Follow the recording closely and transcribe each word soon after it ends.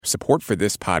Support for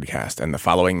this podcast and the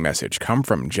following message come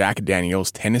from Jack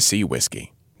Daniel's Tennessee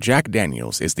Whiskey. Jack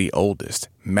Daniel's is the oldest,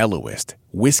 mellowest,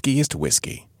 whiskiest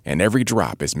whiskey, and every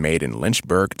drop is made in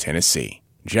Lynchburg, Tennessee.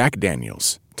 Jack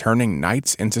Daniel's, turning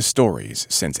nights into stories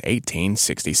since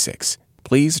 1866.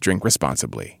 Please drink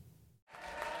responsibly.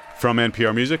 From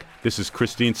NPR Music, this is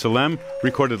Christine Salem,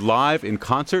 recorded live in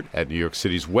concert at New York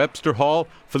City's Webster Hall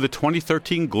for the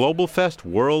 2013 globalFEST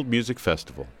World Music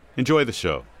Festival. Enjoy the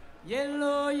show.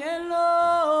 Yellow,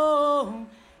 yellow,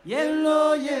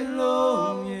 yellow,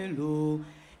 yellow, yellow,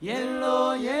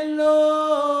 yellow,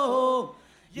 yellow,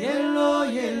 yellow,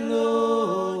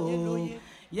 yellow,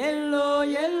 yellow,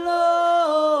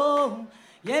 yellow,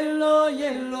 yellow,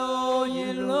 yellow,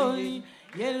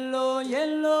 yellow,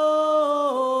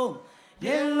 yellow,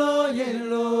 yellow,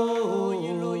 yellow,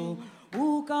 yellow,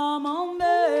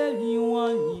 ukamambeli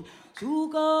wani,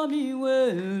 sukami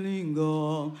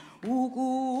welinga,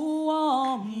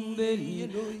 ukuambeli,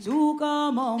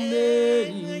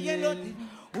 sukamambeli,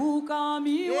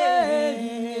 ukami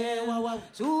welinga,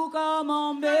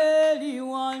 sukamambeli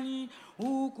wani,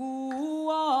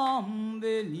 ukuambeli,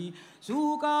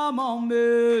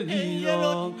 sukamambeli,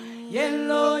 yellow,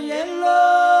 yellow,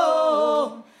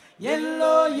 yellow,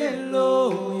 yellow,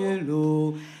 yellow,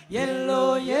 yellow,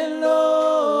 yellow,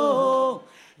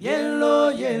 yellow,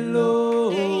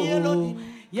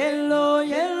 yellow,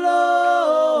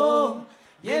 yellow,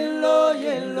 yellow,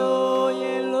 yellow,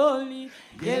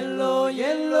 yellow,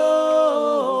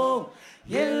 yellow,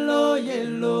 yellow,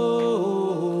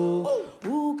 yellow,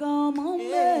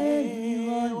 ukamambeli,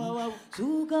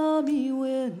 sukami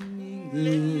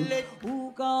weninge,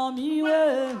 ukami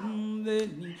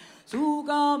wembeli,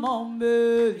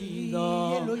 sukamambeli,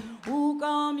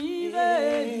 ukami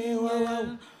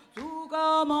weninge,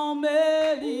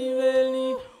 sukamambeli, veli,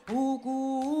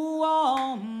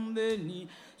 ukuambeli,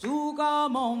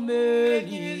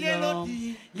 sukamambeli, yellow,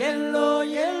 yellow,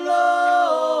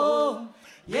 yellow,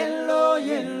 yellow,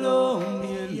 yellow,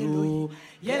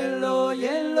 yellow, yellow,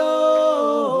 yellow,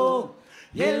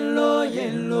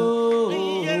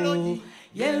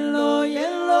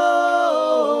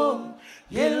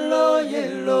 yellow,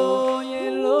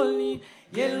 yellow,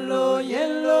 yellow,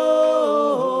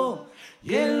 yellow,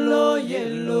 yellow,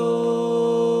 yellow.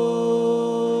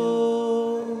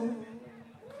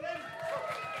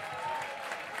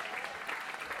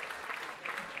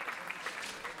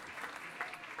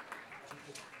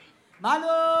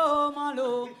 Malo,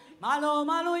 malo, malo,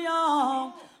 malo,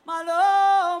 ya.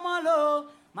 Malo, malo,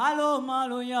 malo,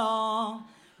 malo, ya.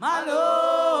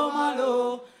 Malo,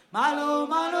 malo, malo,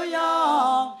 malo,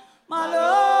 ya.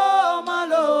 Malo,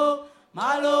 malo,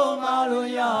 malo, malo,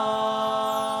 ya.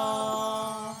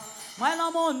 Moi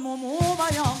la mon mon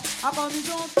vaillant, à part du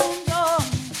son ton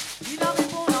il arrive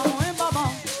pour la moins baba,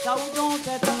 ça ou donc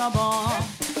c'est là-bas.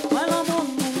 Moi la mon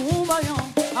mon vaillant,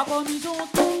 à part du son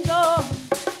ton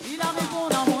il arrive pour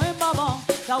la moins baba,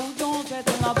 ça ou donc c'est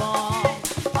là-bas.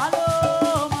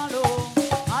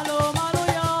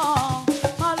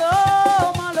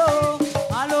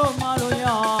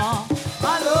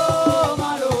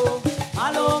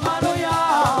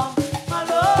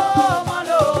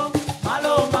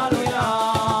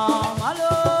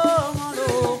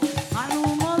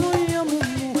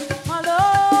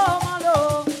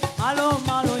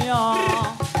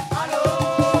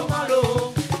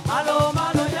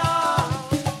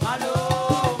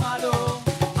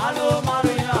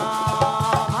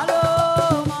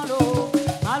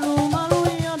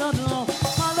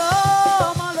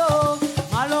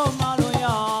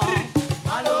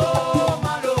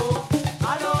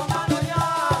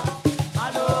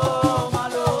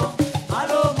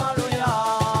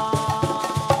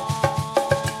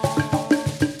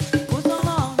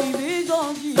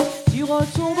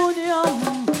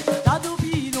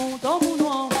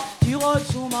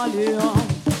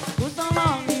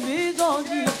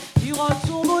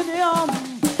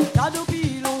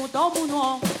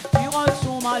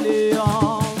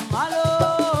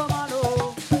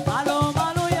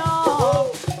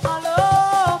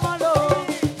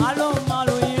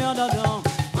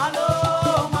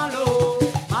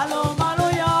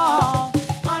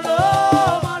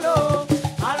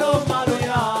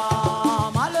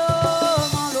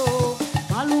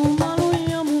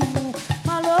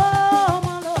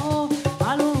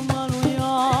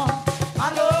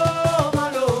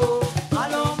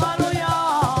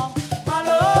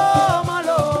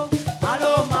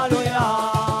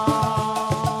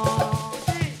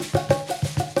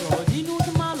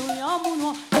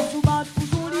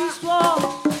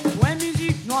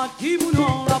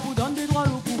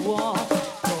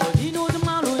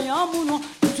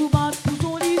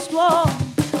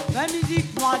 La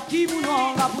musique noire qui vous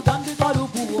noie, la boutonne de toi le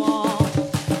pouvoir.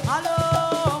 Allô,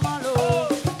 malo,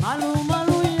 allô,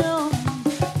 malo, ya.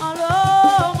 Allô,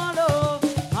 malo,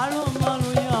 allô, malo,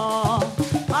 ya.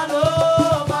 Allô,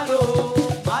 malo,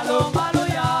 allô, malo,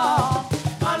 ya.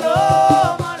 Allô,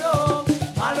 malo,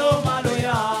 allô, malo,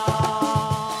 ya.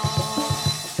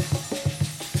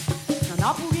 Nana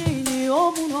pour gagner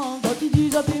au monde, quand tu dis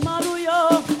ça fait malo, ya.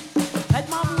 Faites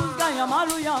ma bouche, gagne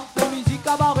malo, ya. La musique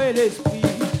a barré l'esprit.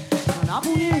 Nana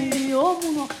pour gagner au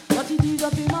monde, quand tu dis ça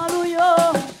fait malo,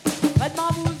 ya. Faites ma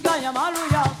bouche, gagne malo,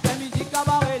 ya. La musique a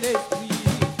barré l'esprit.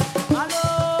 Malo,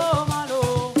 malo,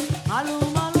 malo,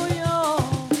 malo, ya.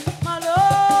 Malo,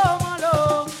 malo,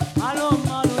 malo,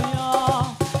 malo, ya.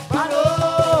 Malo,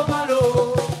 malo,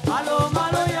 malo,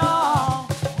 malo, ya.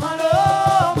 Malo,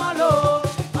 malo,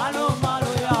 malo,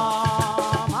 malo, ya.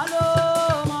 Malo,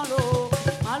 malo,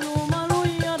 malo, malo,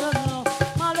 ya.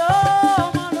 Malo,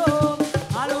 malo,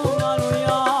 malo, malo,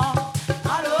 ya.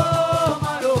 Malo,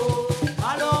 malo,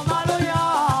 malo, malo, ya.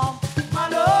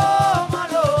 Malo,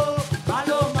 malo,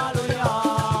 malo, malo, ya.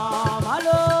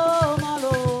 Malo,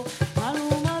 malo, malo,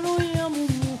 malo, ya,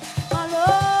 mumu. Malo,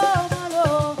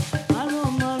 malo, malo,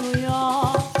 malo, ya.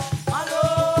 Malo,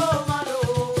 malo,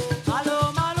 malo,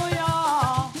 malo, ya.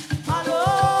 Malo,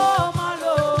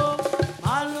 malo,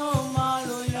 malo,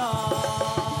 malo, ya.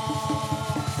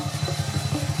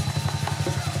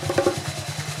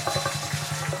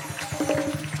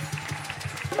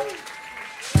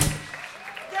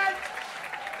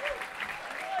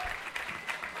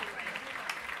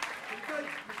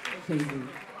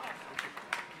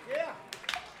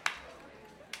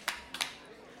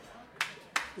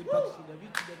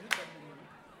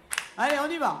 Allez,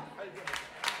 on y va.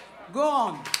 Go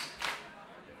on.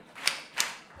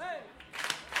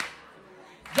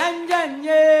 Jan jan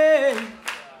ye.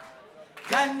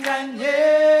 Jan jan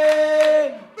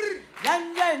ye. Jan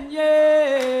jan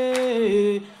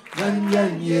ye. Jan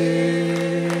jan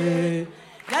ye.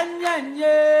 Jan jan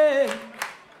ye.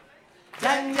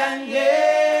 Jan jan ye.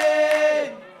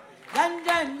 Jan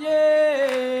jan ye.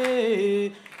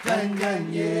 Jan jan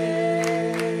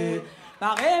ye.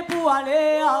 Pareil pour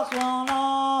aller à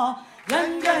soin-là.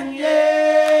 Jan jan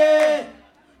ye.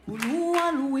 Pour nous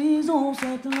à Louison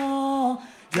cette là.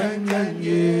 Jan jan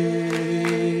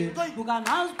ye. Pour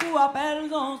Ganas pour appel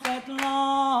dans cette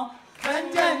là. Jan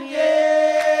jan ye.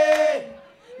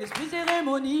 L'esprit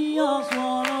cérémonie en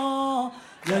soin-là.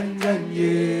 Jan jan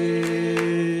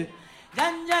ye.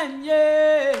 Jan jan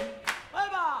ye.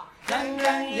 Jan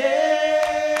jan ye.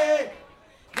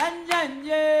 Jan jan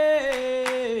ye.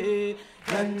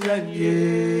 Jan jan ye.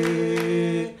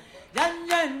 Jan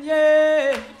jan ye.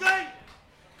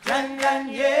 Jan jan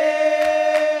ye.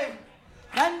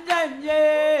 Jan jan ye.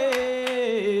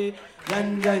 Jan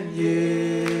jan ye.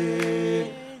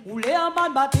 Roulez en bas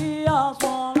de bâti à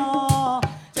soir là.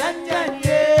 Jan jan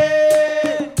ye.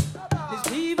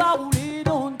 L'esprit va rouler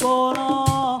dans le corps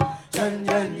là. Jan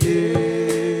jan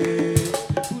ye.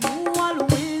 Pour nous à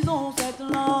l'horizon cette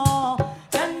là.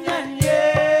 Jan jan ye.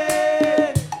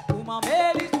 Pour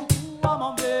m'embellir, pour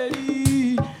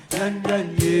m'embellir. Jan jan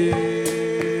ye.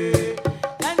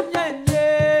 Jan jan ye.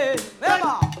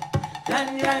 Jan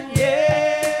jan ye.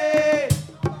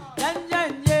 Jan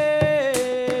jan ye.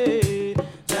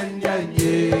 Jan jan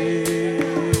ye.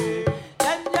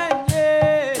 Jan jan ye.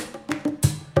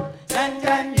 Jan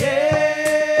jan ye.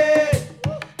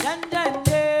 Jan jan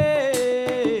ye.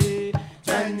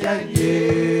 Jan jan ye.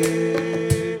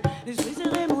 L'esprit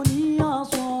cérémonie en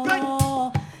soi.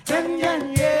 Jan jan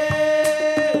ye.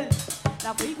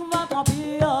 L'Afrique va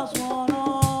tremper en soi.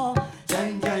 Jan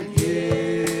jan ye.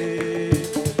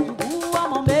 Sougou à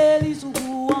m'embellir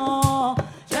sougou.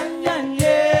 Jan jan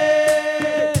ye.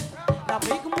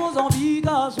 L'Afrique Mozambique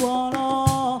à soi.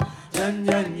 Jan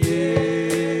jan ye.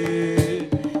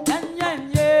 Jan jan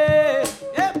ye.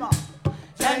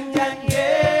 Jan jan ye.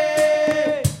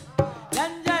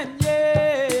 Jan jan ye.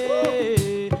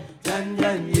 Jan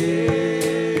jan ye.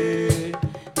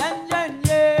 Jan jan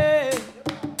ye.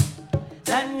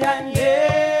 Jan jan ye.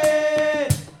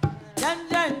 Jan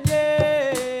jan ye.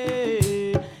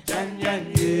 Jan jan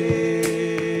ye.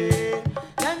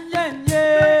 Jan jan ye.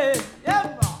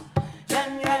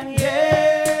 Jan jan ye.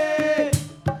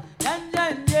 Jan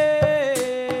jan ye.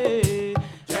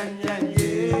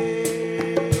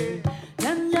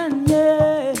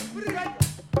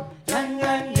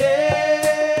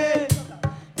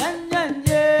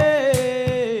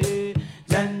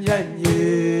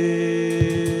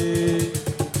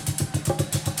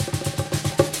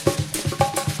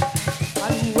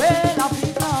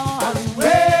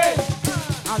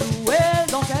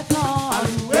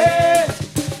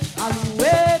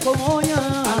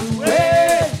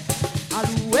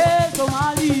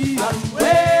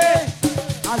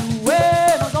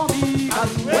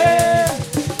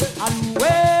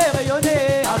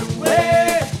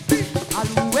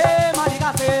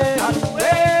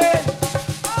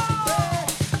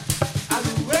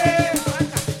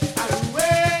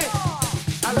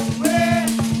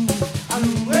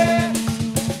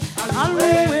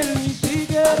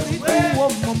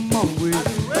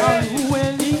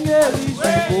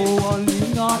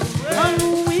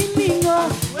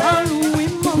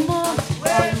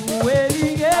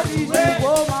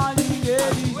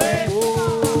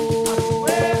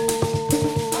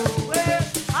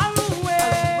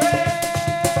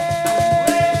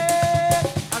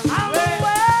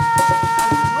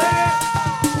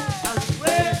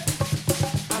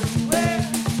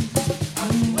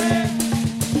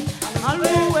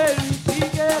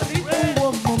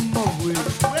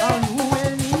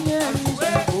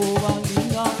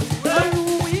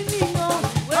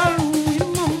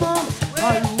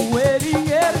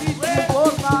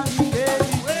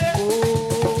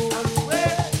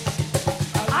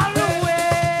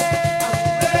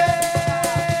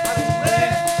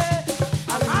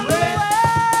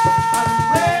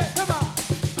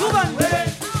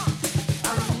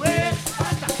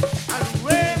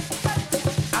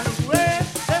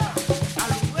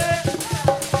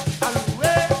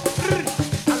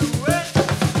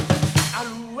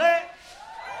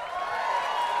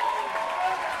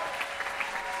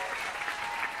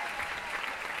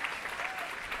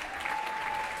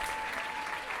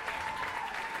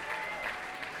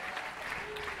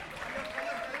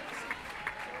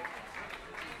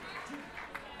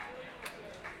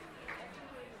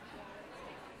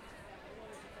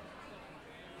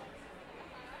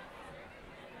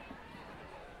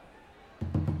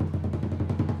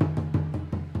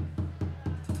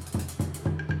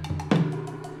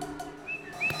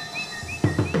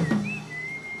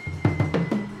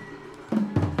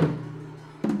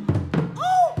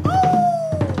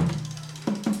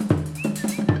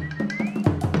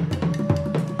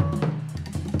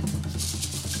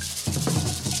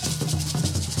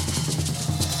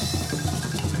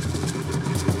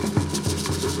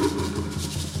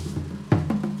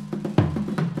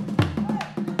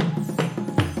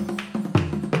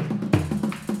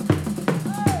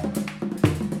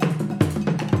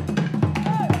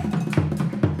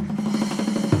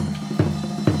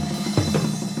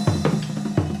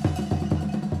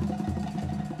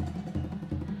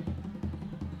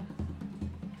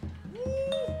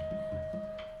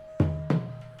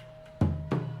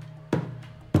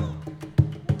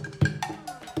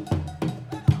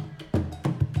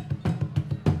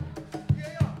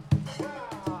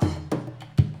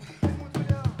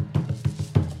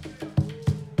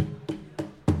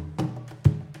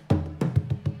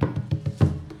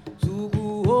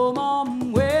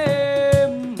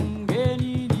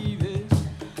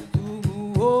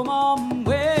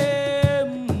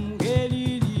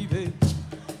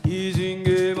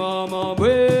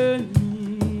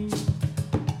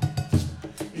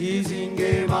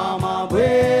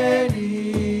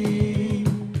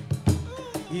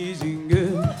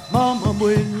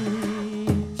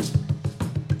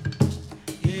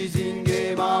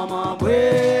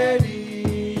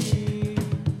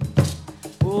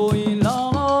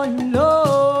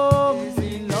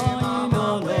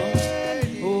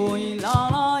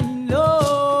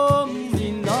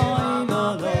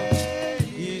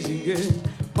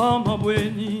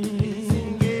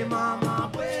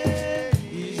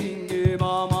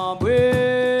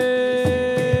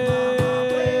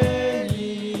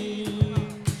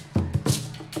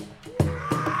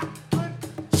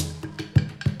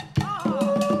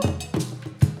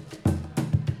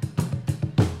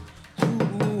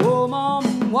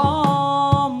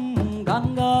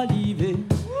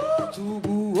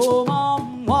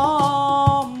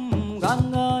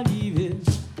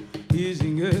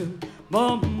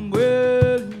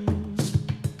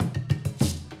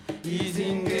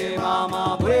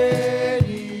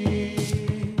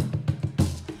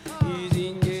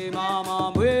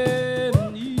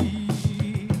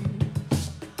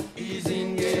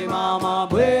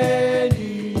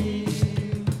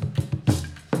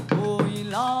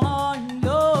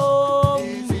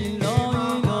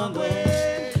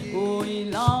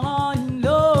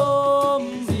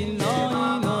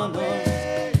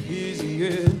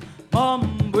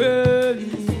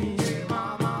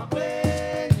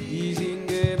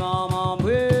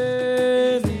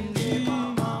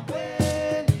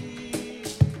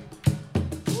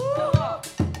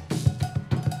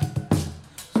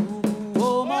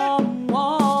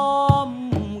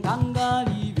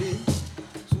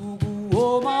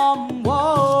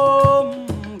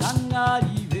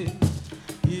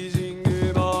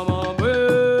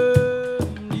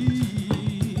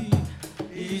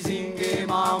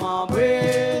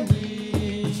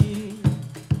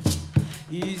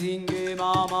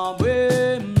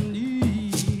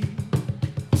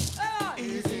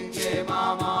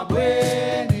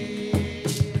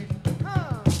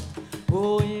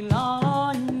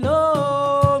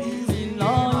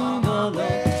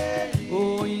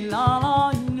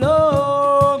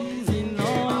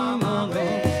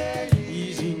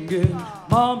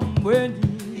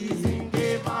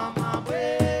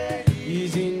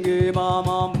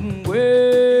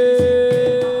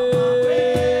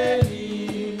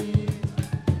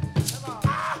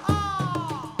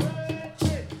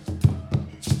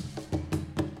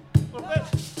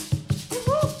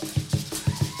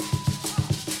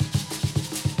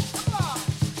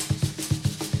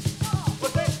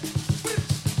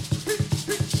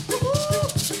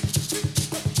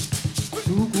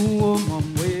 sugu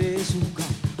mamwe suka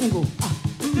ungo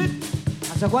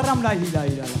asagwaram la hila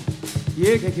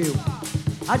ye kekeo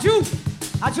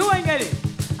achu engele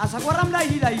asagwaram la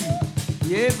hila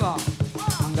yeba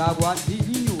angagwa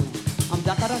dilino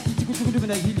amjakara kichikuchukudu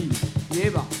bena hili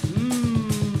yeba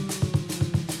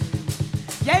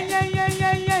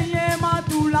ye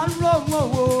matulalo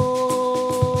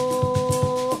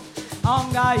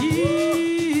angai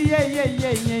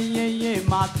ye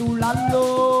matulalo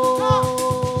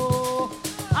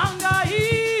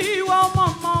angai wa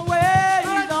mama we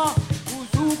ida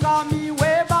usuka mi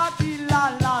we bakila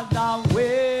la da we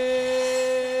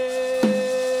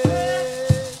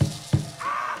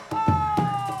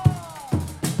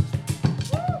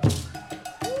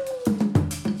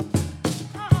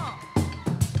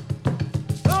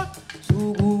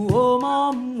sugu o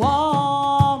mamwa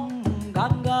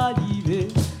gangalive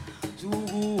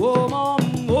sugu o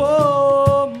mamwa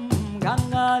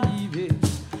gangalive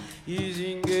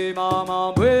izinge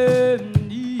mama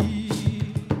bwendi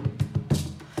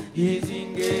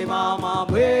izinge mama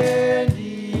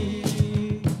bwendi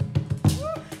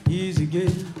izinge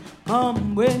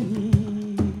mambweni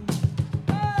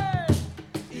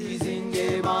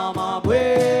izinge mama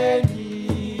bwendi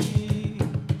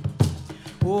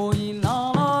oh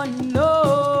inala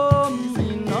ilom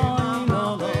inala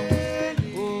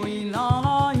oh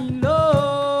inala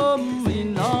ilom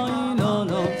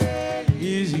inala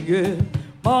izinge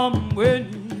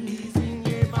mambweni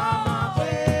izinge mama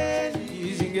bweni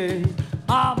izinge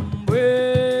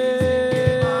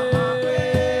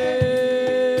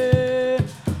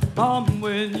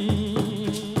mambweni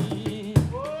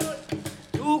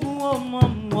ugu mama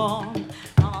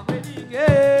mama bweni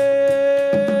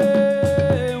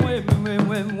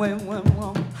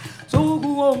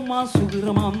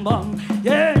Masuguramambam,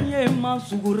 yeah,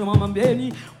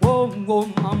 Masuguramambeni, Wongo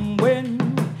Mamwen,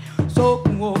 so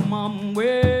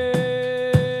Mamwe.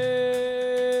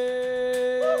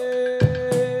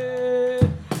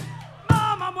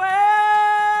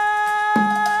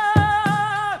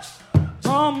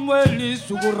 Mamwe,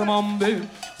 Suguramambe,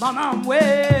 Mamwe,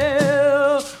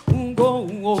 Ungo,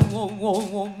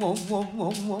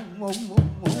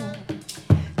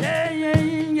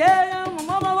 yeah,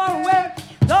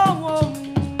 Mama,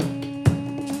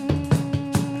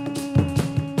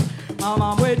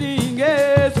 mama wedding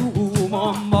is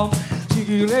mama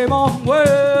sigire mamwe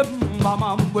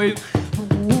mama we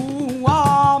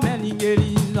many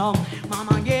getting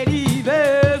mama getting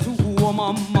bes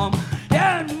mama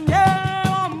yeah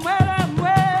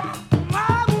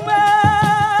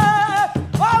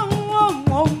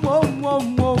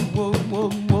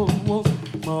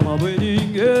mama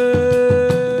wedding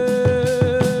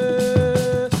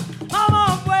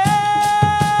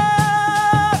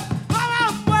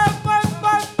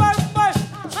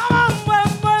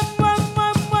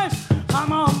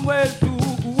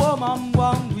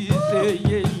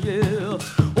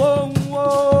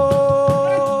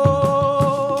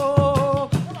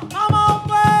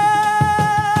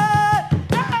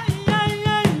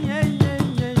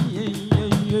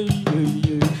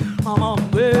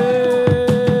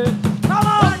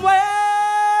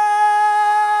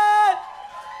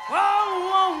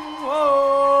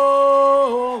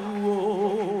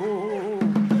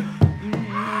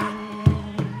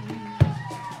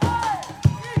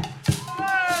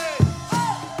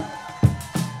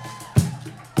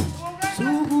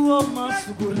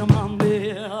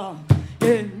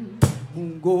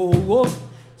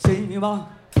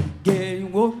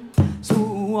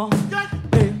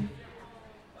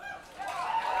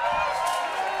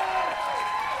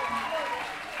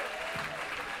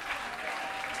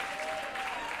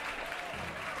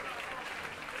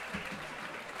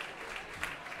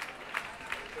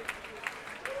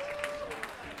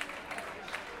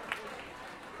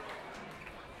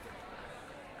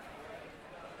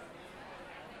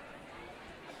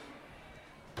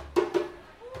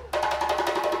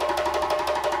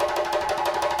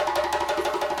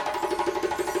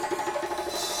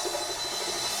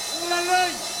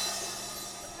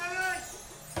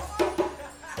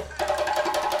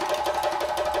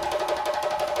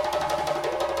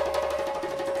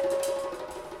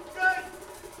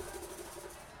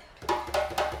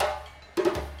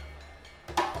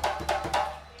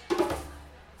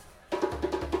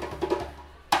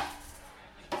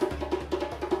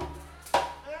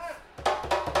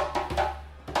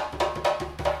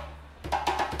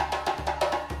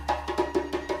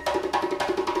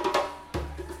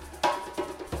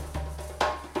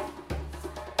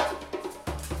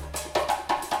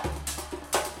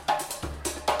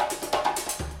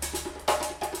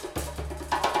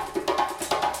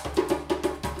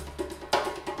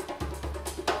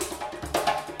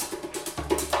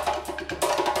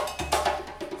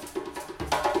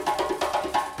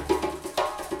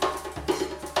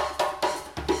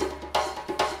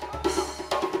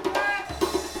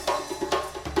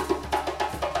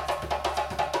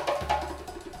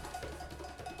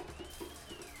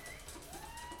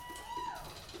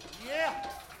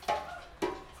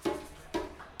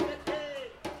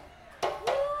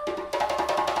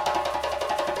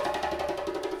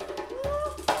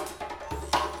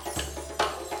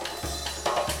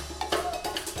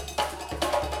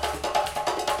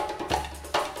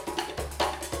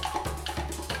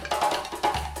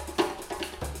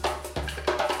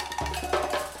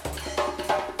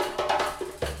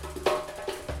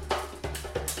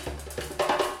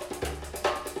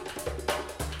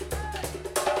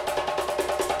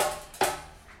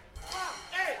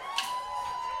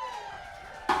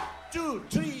 2,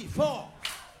 3, 4.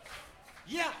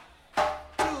 Yeah.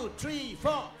 2, 3,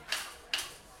 4.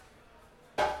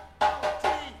 2, 3,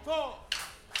 4.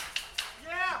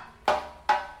 Yeah.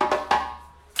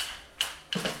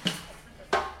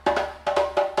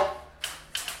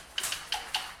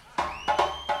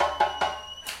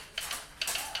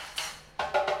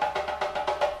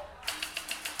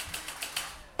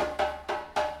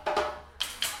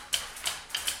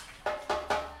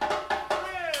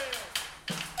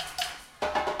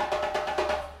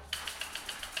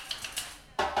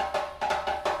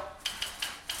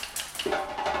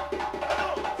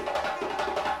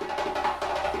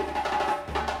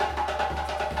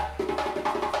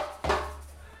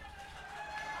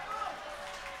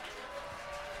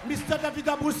 Mr. David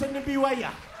Abus and the BYA.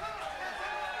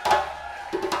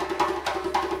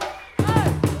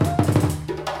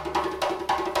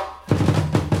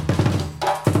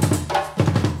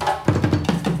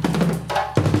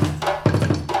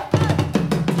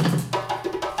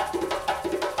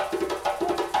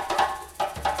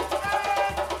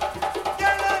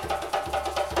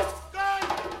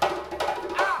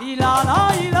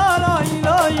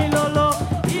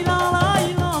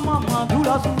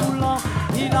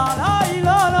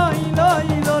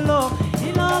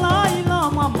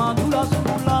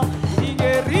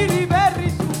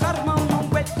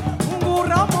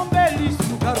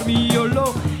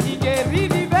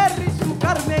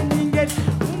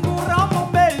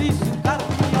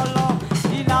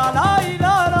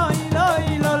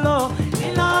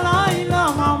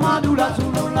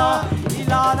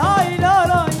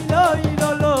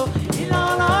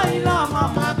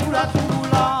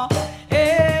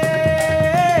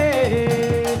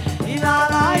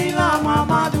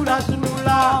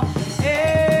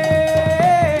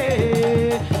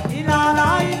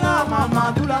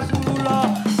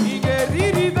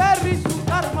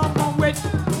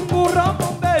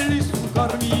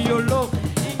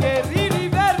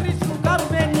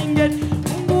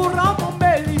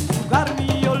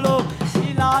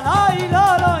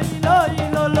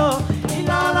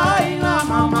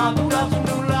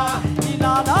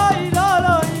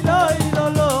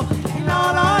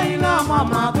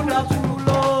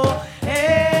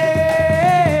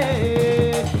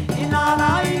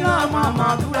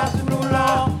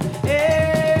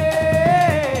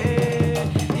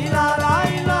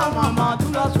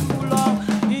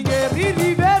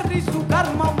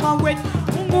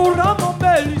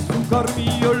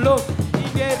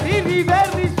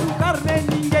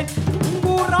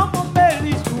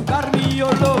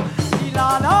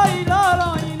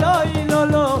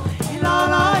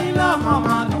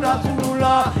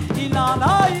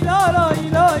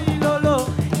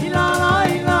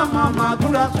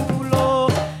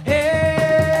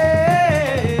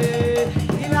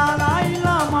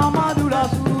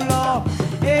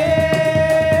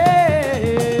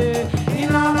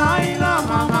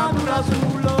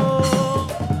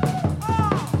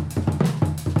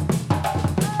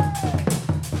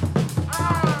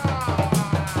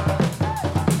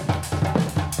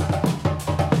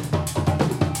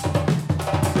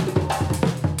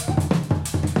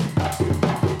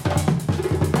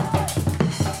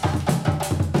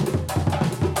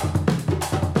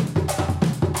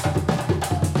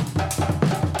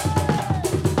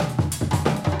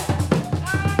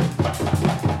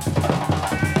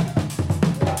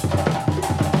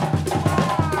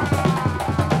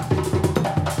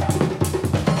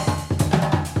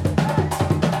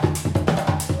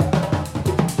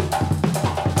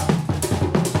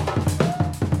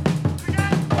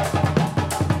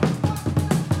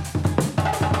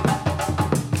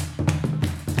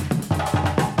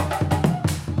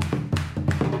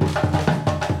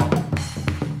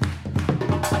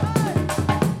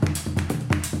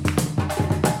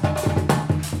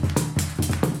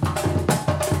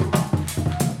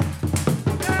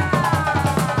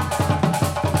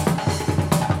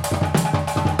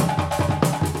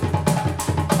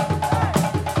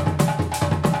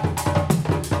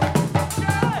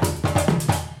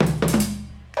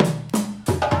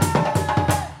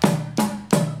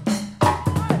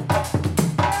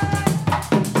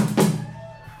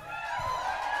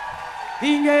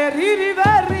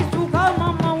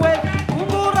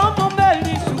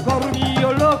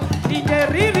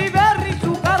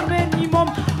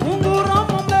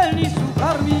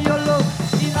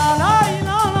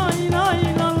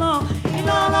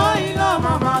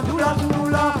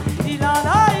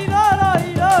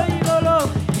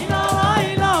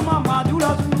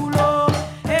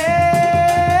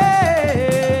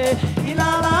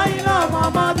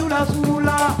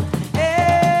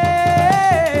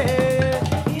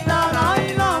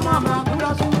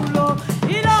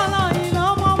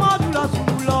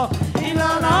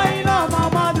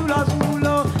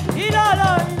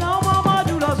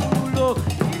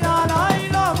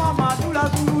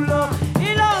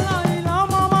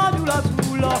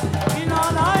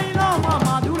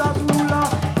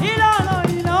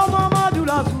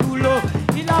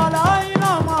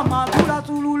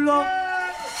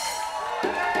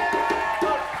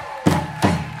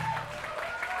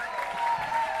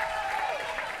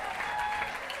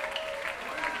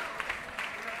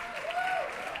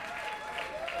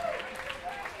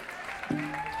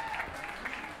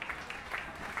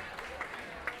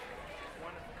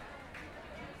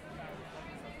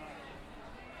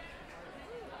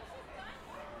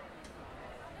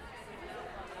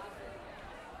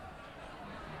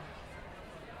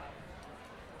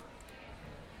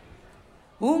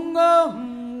 ungo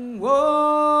wo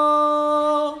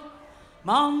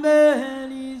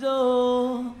mambelizo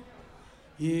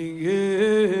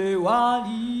inge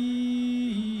wali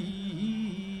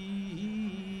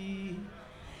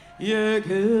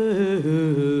yeke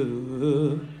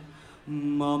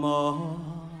mama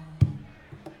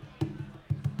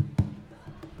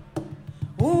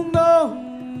ungo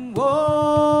wo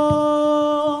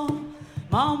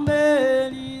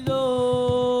mambelizo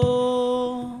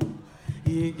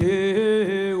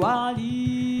inge wali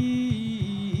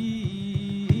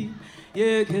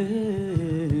yeke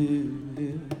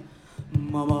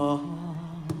mama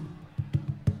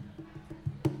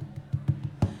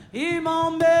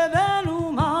imam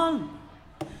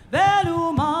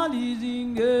beluman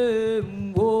izinge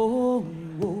wo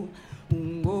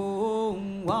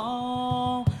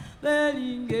wa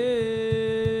belinge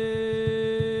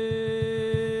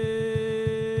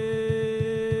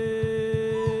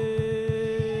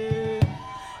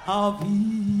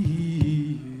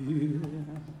avi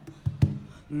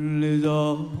les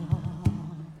hommes.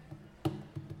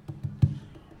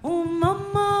 Oh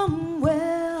mama,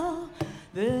 where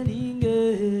the linge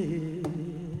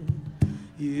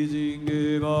is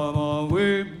in mama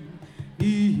where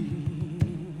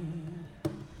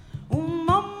oh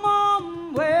mama,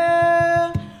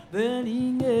 where the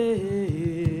linge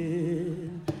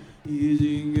is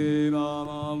in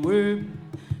mama where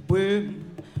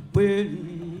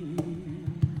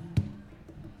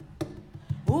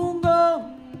ungo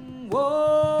wo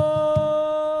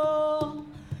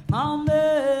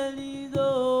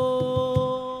mambelizo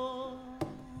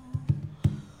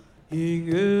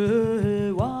inge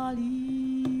wali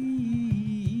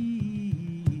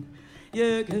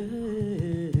yeke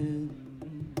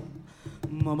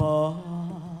mama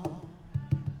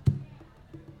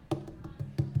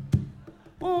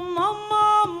oh mama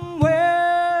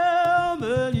where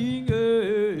belinge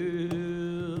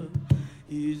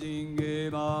izinge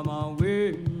mama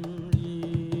where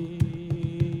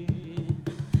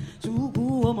suku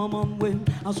mama where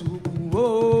asuku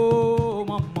oh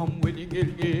mama where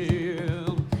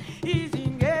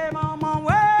izinge mama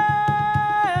where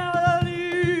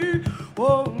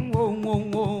oh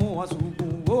asuku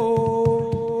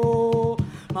oh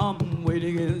mama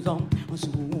where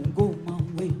asuku mama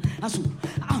where asu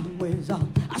amweza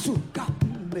asuka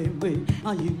mbe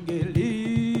ayingeli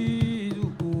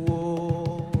zuko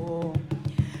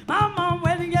mama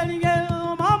weligeli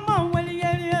mama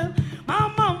weligeli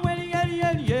mama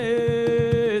weligeli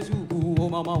yesu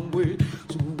mama we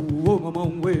su mama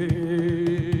we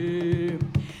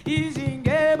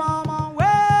izinge mama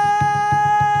we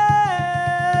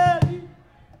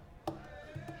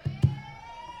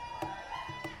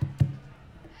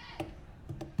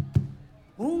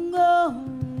ungo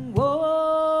wo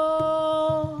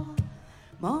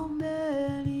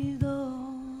mambelizo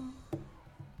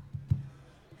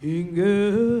inge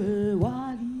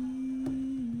wali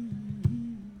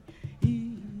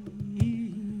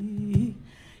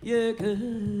yeke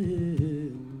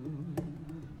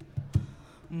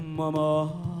mama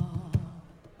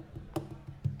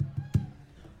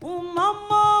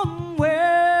mama where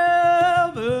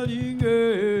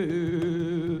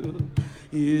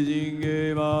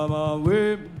izinge mama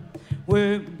where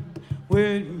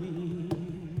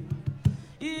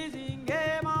izinge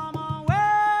mama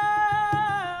where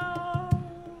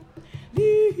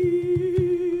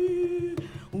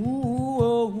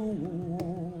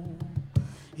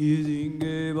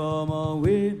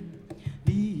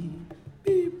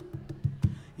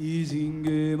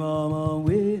izinge mama where izinge mama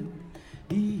where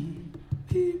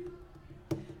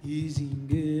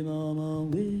izinge mama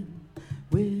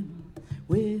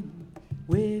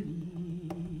where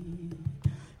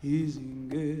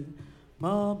izinge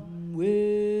mama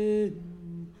where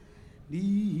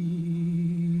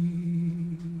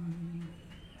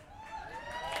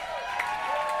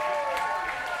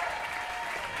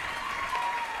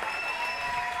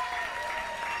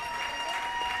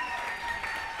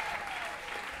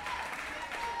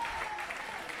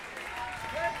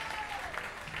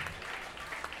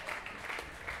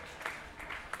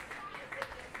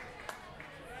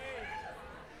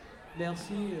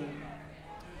Merci.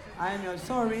 I'm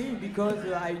sorry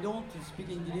because I don't speak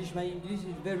English. My English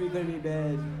is very, very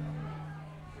bad.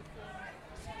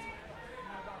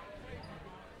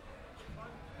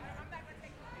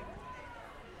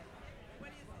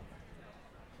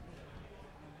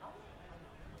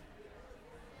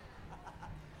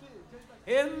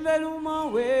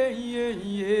 Emeluma we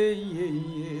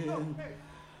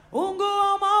Ungo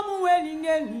amamu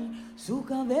welingeni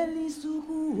suka veli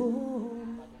suku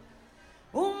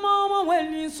Mama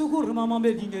weni sukur mama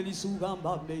belingeli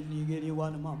sugamba belingeli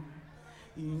wan mam.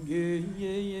 Inge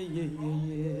ye.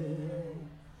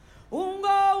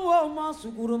 Unga woma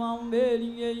sukur mam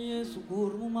belinge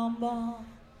sukur mamba.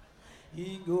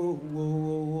 Ingo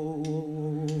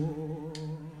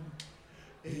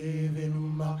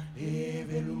eveluma.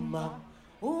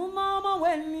 Mama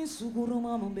weni sukur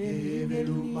mama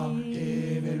eveluma.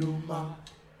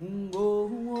 Ungo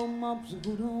woma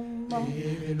sukur mamba.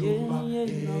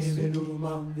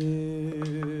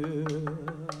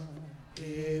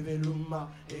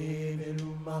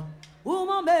 Eveluma.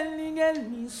 Uma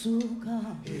belingeli suka.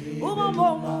 Uma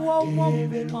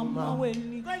mama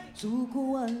weni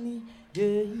sukuani.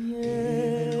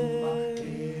 Eveluma.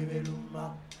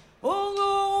 Ungo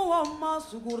woma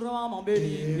sukur mama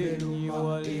belingeli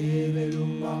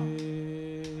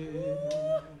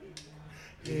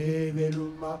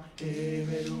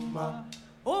eveluma.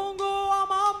 Ongo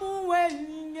amamu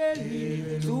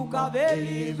weningeli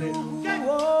tukabeli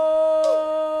tukuo.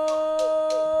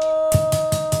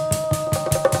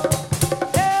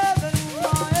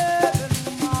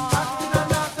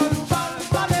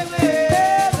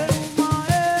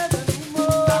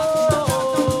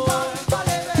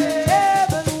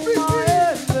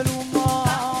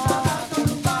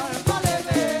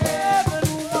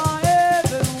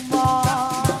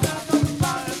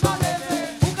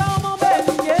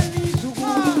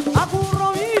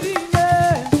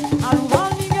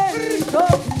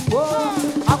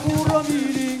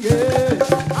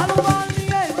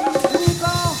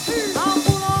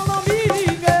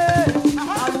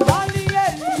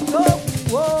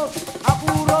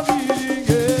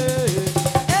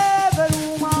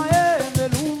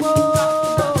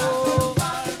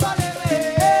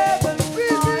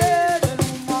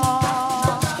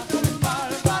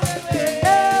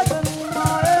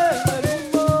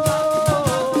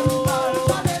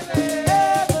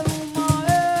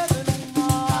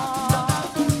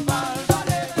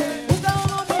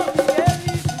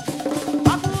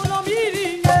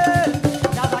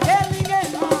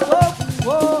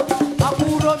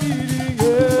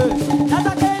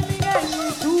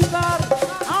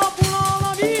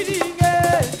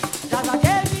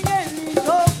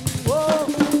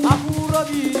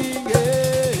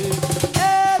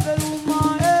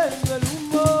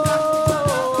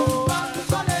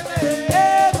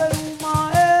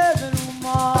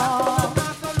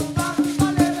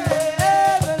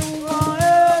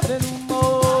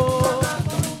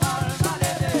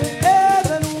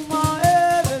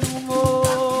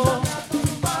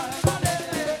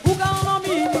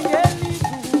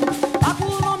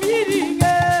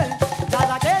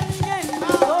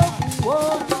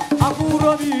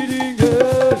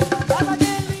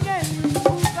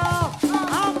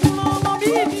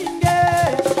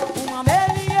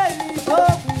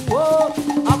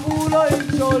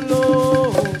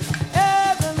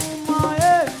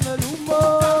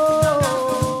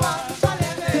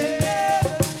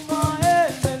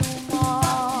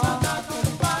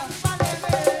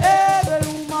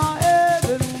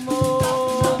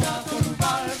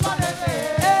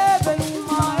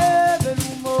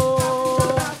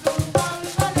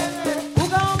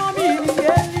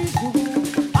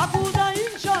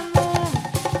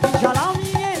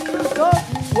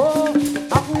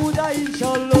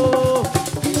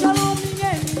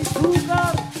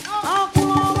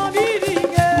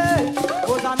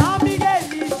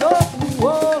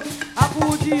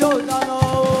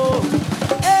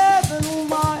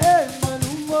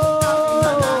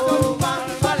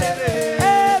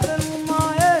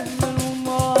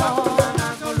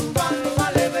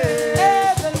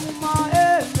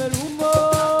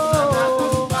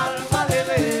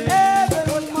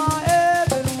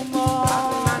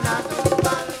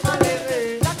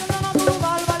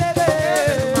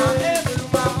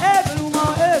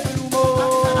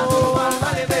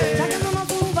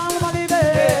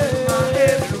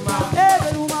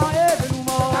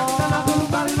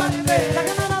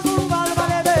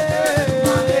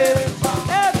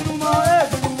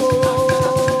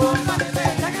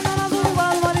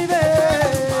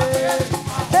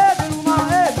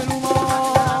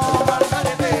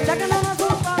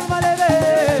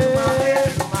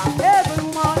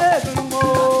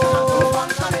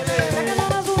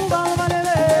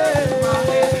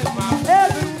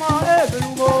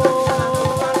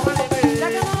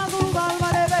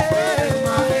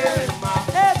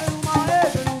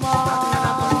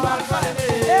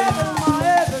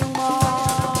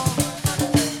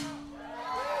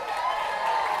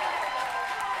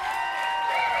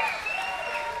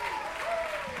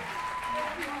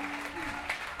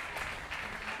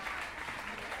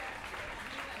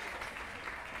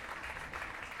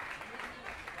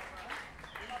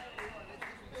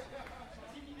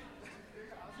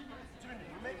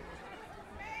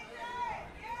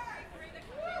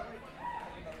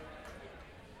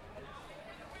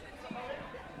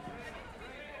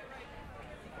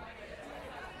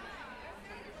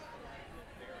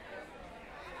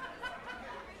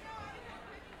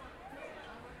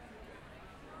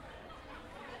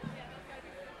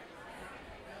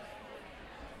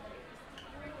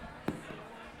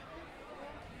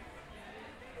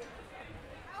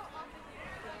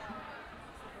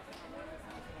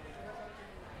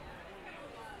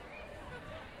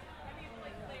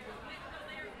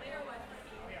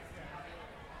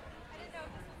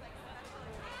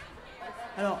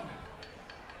 Alors,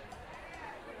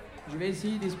 je vais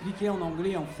essayer d'expliquer en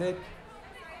anglais en fait.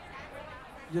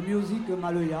 The music of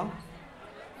Maloya,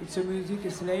 it's a music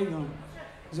slave,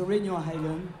 the Radio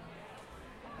Highland.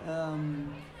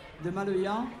 The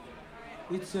Maloya,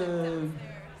 it's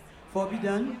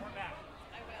forbidden.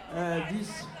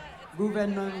 This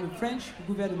government, French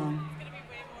government.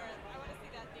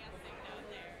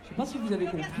 Je sais pas si vous avez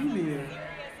compris, mais.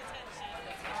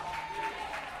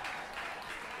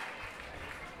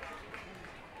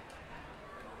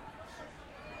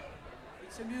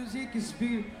 It's a music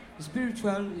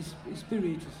spiritual,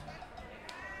 spirituous.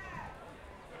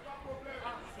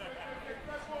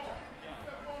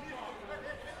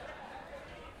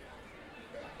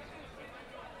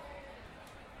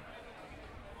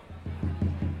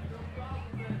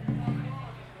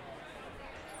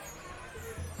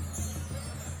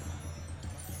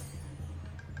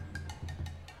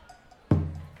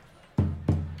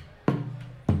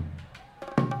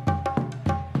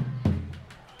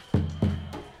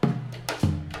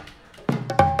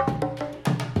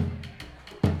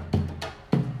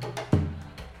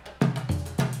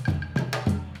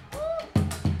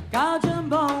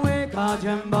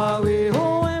 Kajambawe,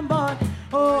 oh emba,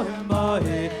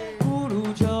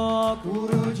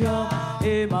 kuruja,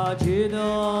 majeda.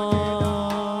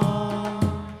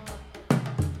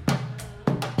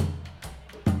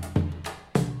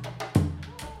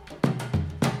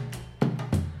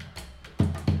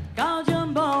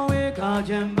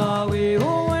 Kajambawe,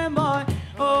 oh emba,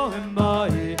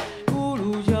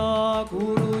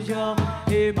 kuruja,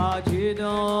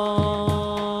 majeda.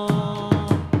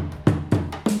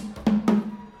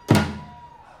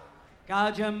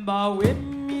 Kajamba when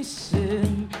me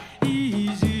sing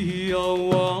easy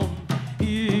awam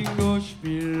English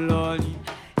bilani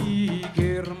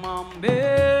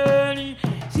Igermambeli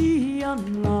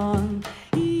Sianlan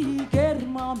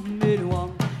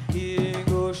Igermambelwan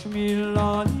English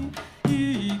milani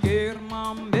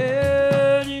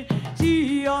Igermambeli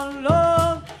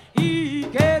Sianlan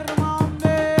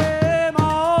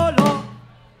Igermambemalo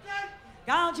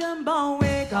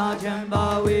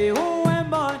Kajambawe oh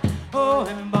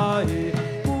embae,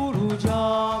 kuruja,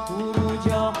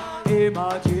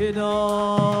 majeda.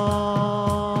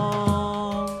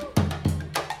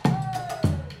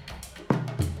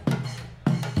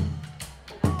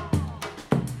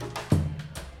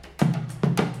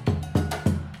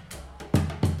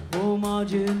 Oh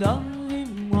majeda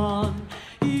liman,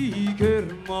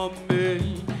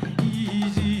 igermambeli,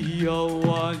 easy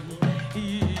awani,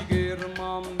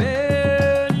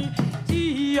 igermambeli,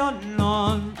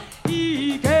 tianan.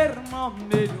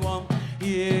 Igermambelwam,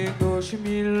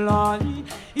 Yegoshmilani,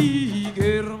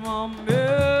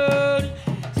 Igermambel,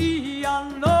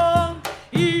 Tianlon,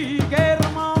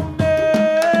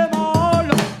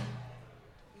 Igermambemolo.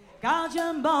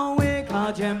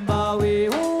 Kajambawe,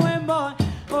 oh embae,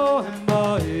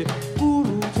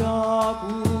 kuruja,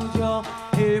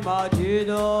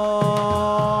 majeda.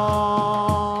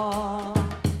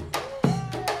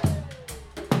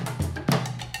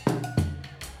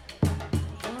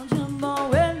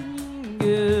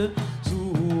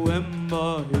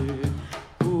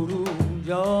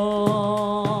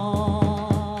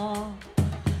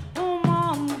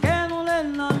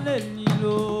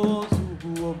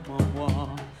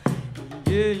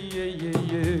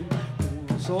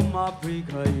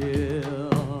 Africa, yeah.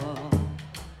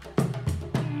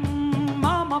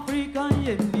 Mama Africa,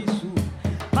 yeah, Lisu.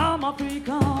 Mama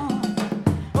Africa,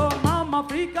 oh Mama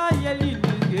Africa, yeah,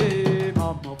 Lisu.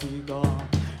 Mama Africa,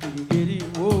 you get it,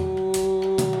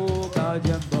 oh,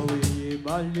 Kajambawe,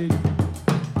 Bali.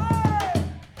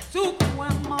 Suku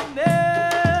and Mambe,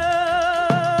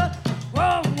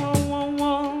 wow.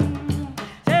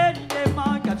 Tell them,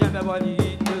 Kajambawe,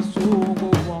 the Suku,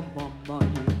 Mama.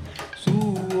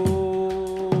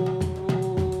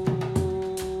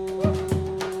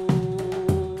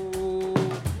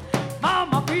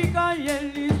 Mama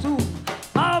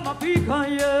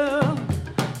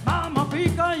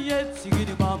Africa, yeah,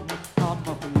 sigidi Mama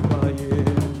Africa,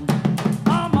 yeah.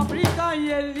 Mama Africa,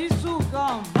 yeah, lisuka,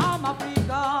 Mama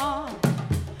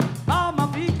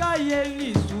Africa, yeah,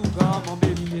 lisuka, Mama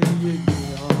baby, yeah.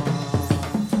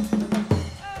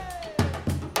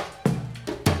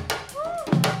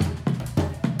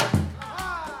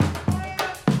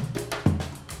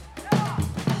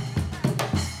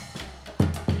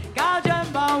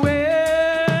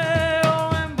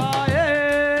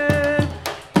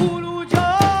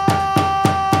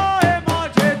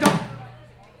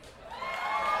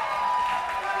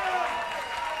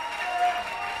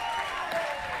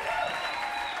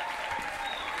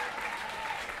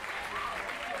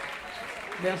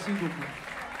 Merci beaucoup.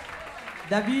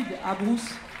 David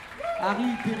Abrousse,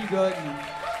 Harry Périgone,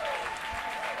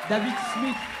 David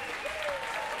Smith,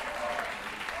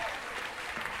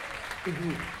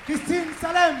 Christine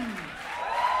Salem.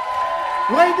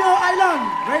 Radio Highland.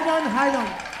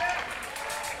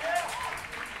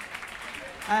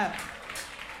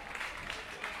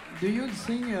 Do you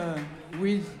sing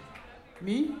with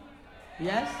me?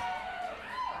 Yes?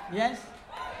 Yes?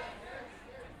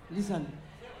 Listen.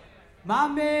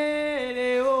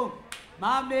 Mameleo,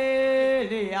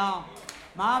 mamelea,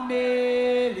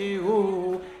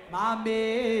 mameleo,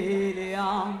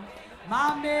 mamelea,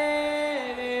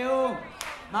 mameleo,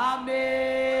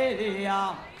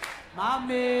 mamelea,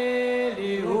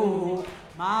 mameleo,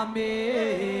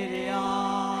 mamelea.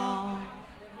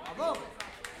 Bravo.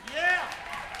 Yeah.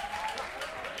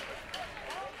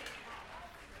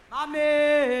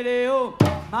 Mameleo,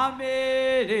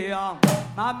 mamelea,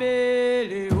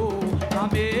 mameleo,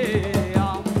 mamelea,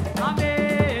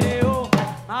 mameleo,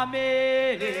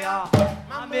 mamelea,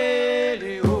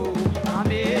 mameleo,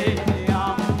 mamelea.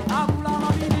 Akula na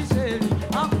mini seli,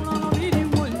 akula na mini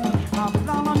woli,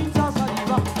 akula na mini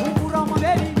saliva, ukura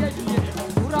mameli ngeli,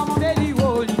 ukura mameli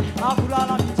woli, akula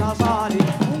na mini sali,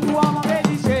 ukura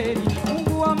mameli seli,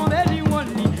 ukura mameli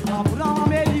woli, akula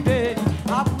mameli beli,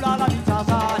 akula na mini sali.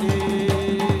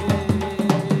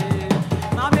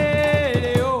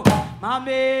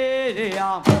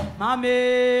 Mamelea,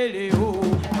 mameleo,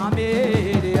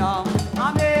 mamelea,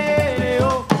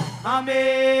 mameleo,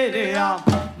 mamelea,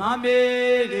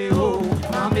 mameleo,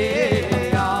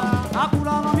 mamelea.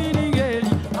 Akula na mini ngeli,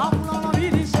 akula na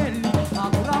mini seli,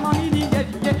 akula na mini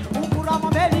ngeli, ukura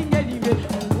mameli ngeli,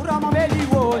 ukura mameli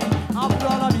woli,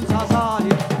 akula na mini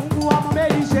sasali, ukura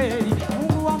mameli seli,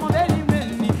 ukura mameli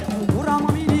meli, ukura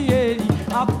mameli ngeli,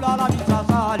 akula na mini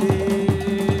sasali.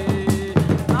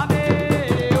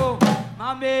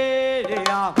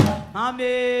 Mamelea,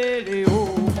 mameleo,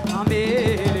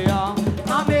 mamelea,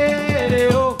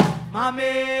 mameleo,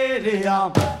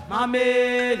 mamelea,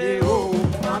 mameleo,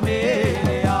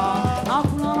 mamelea.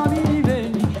 Akula na mini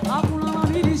beni, akula na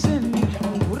mini seni,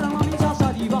 ukura na mini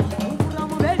saliva, ukura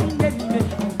mameli ngeli,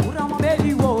 ukura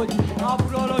mameli woli,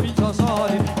 akula na mini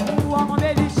sali, ukura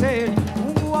mameli seli,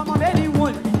 ukura mameli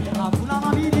woli, akula na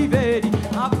mini beni,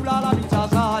 akula na mini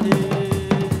sali.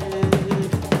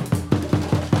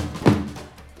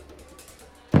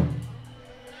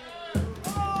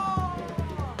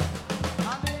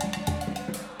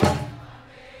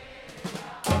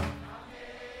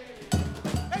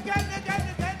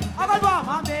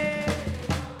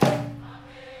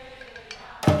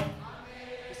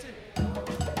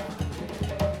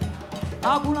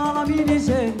 Akula na mini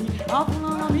seni,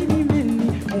 akula na mini mini,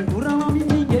 ukura na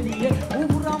mini ngeli,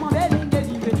 ukura mameli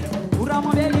ngeli, ukura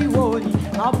mameli woli,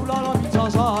 akula na mini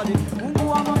sasali,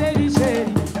 ukura mameli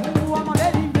seni, ukura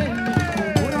mameli mini,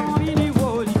 ukura mameli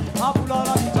woli, akula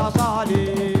na mini sasali.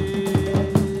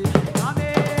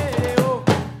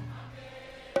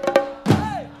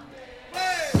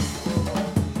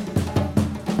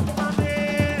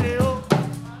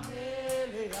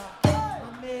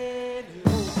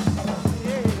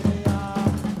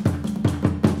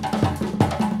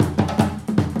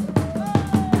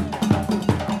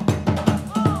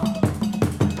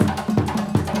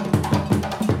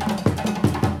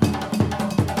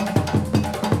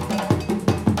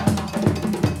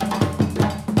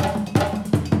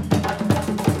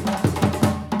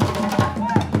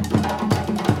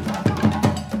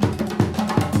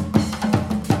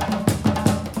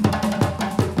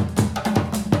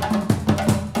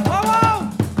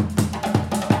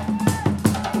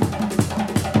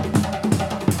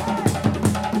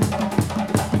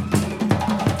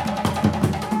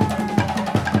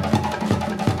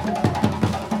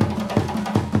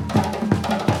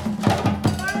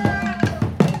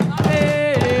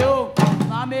 Mameleo,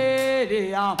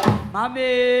 mameleo,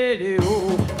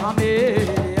 mameleo,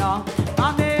 mamelea,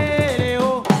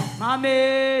 mameleo,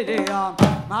 mamelea,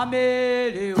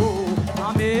 mameleo,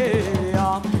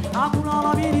 mamelea. Akula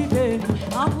na mini beni,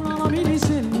 akula na mini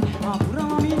seni, akula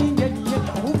na mini ngeli,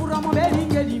 ukura mameli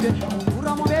ngeli,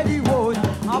 ukura mameli woli,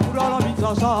 akula na mini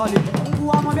sasali,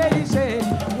 ukura mameli seni,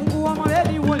 ukura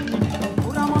mameli woli,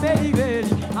 ukura mameli beli,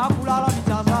 akula na mini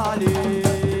sasali.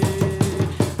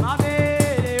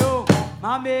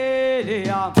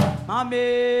 Mamelea,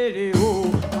 mameleo,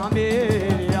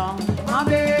 mamelea,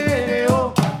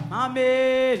 mameleo,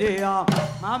 mamelea,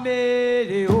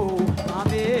 mameleo,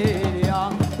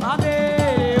 mamelea,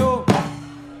 mameleo.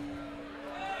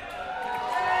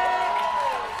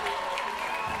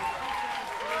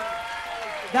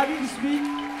 David Smith,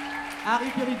 Harry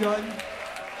Périgone,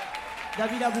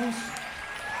 David Abrousse,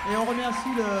 et on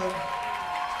remercie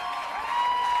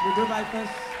le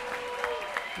globalFEST,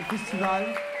 le festival.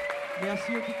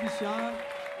 Merci aux techniciens.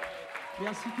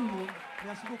 Merci tout le monde.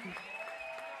 Merci beaucoup.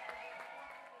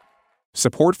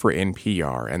 Support for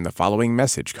NPR and the following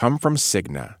message come from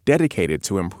Cigna, dedicated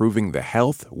to improving the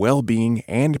health, well-being,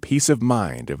 and peace of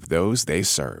mind of those they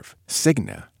serve.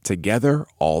 Cigna, together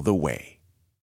all the way.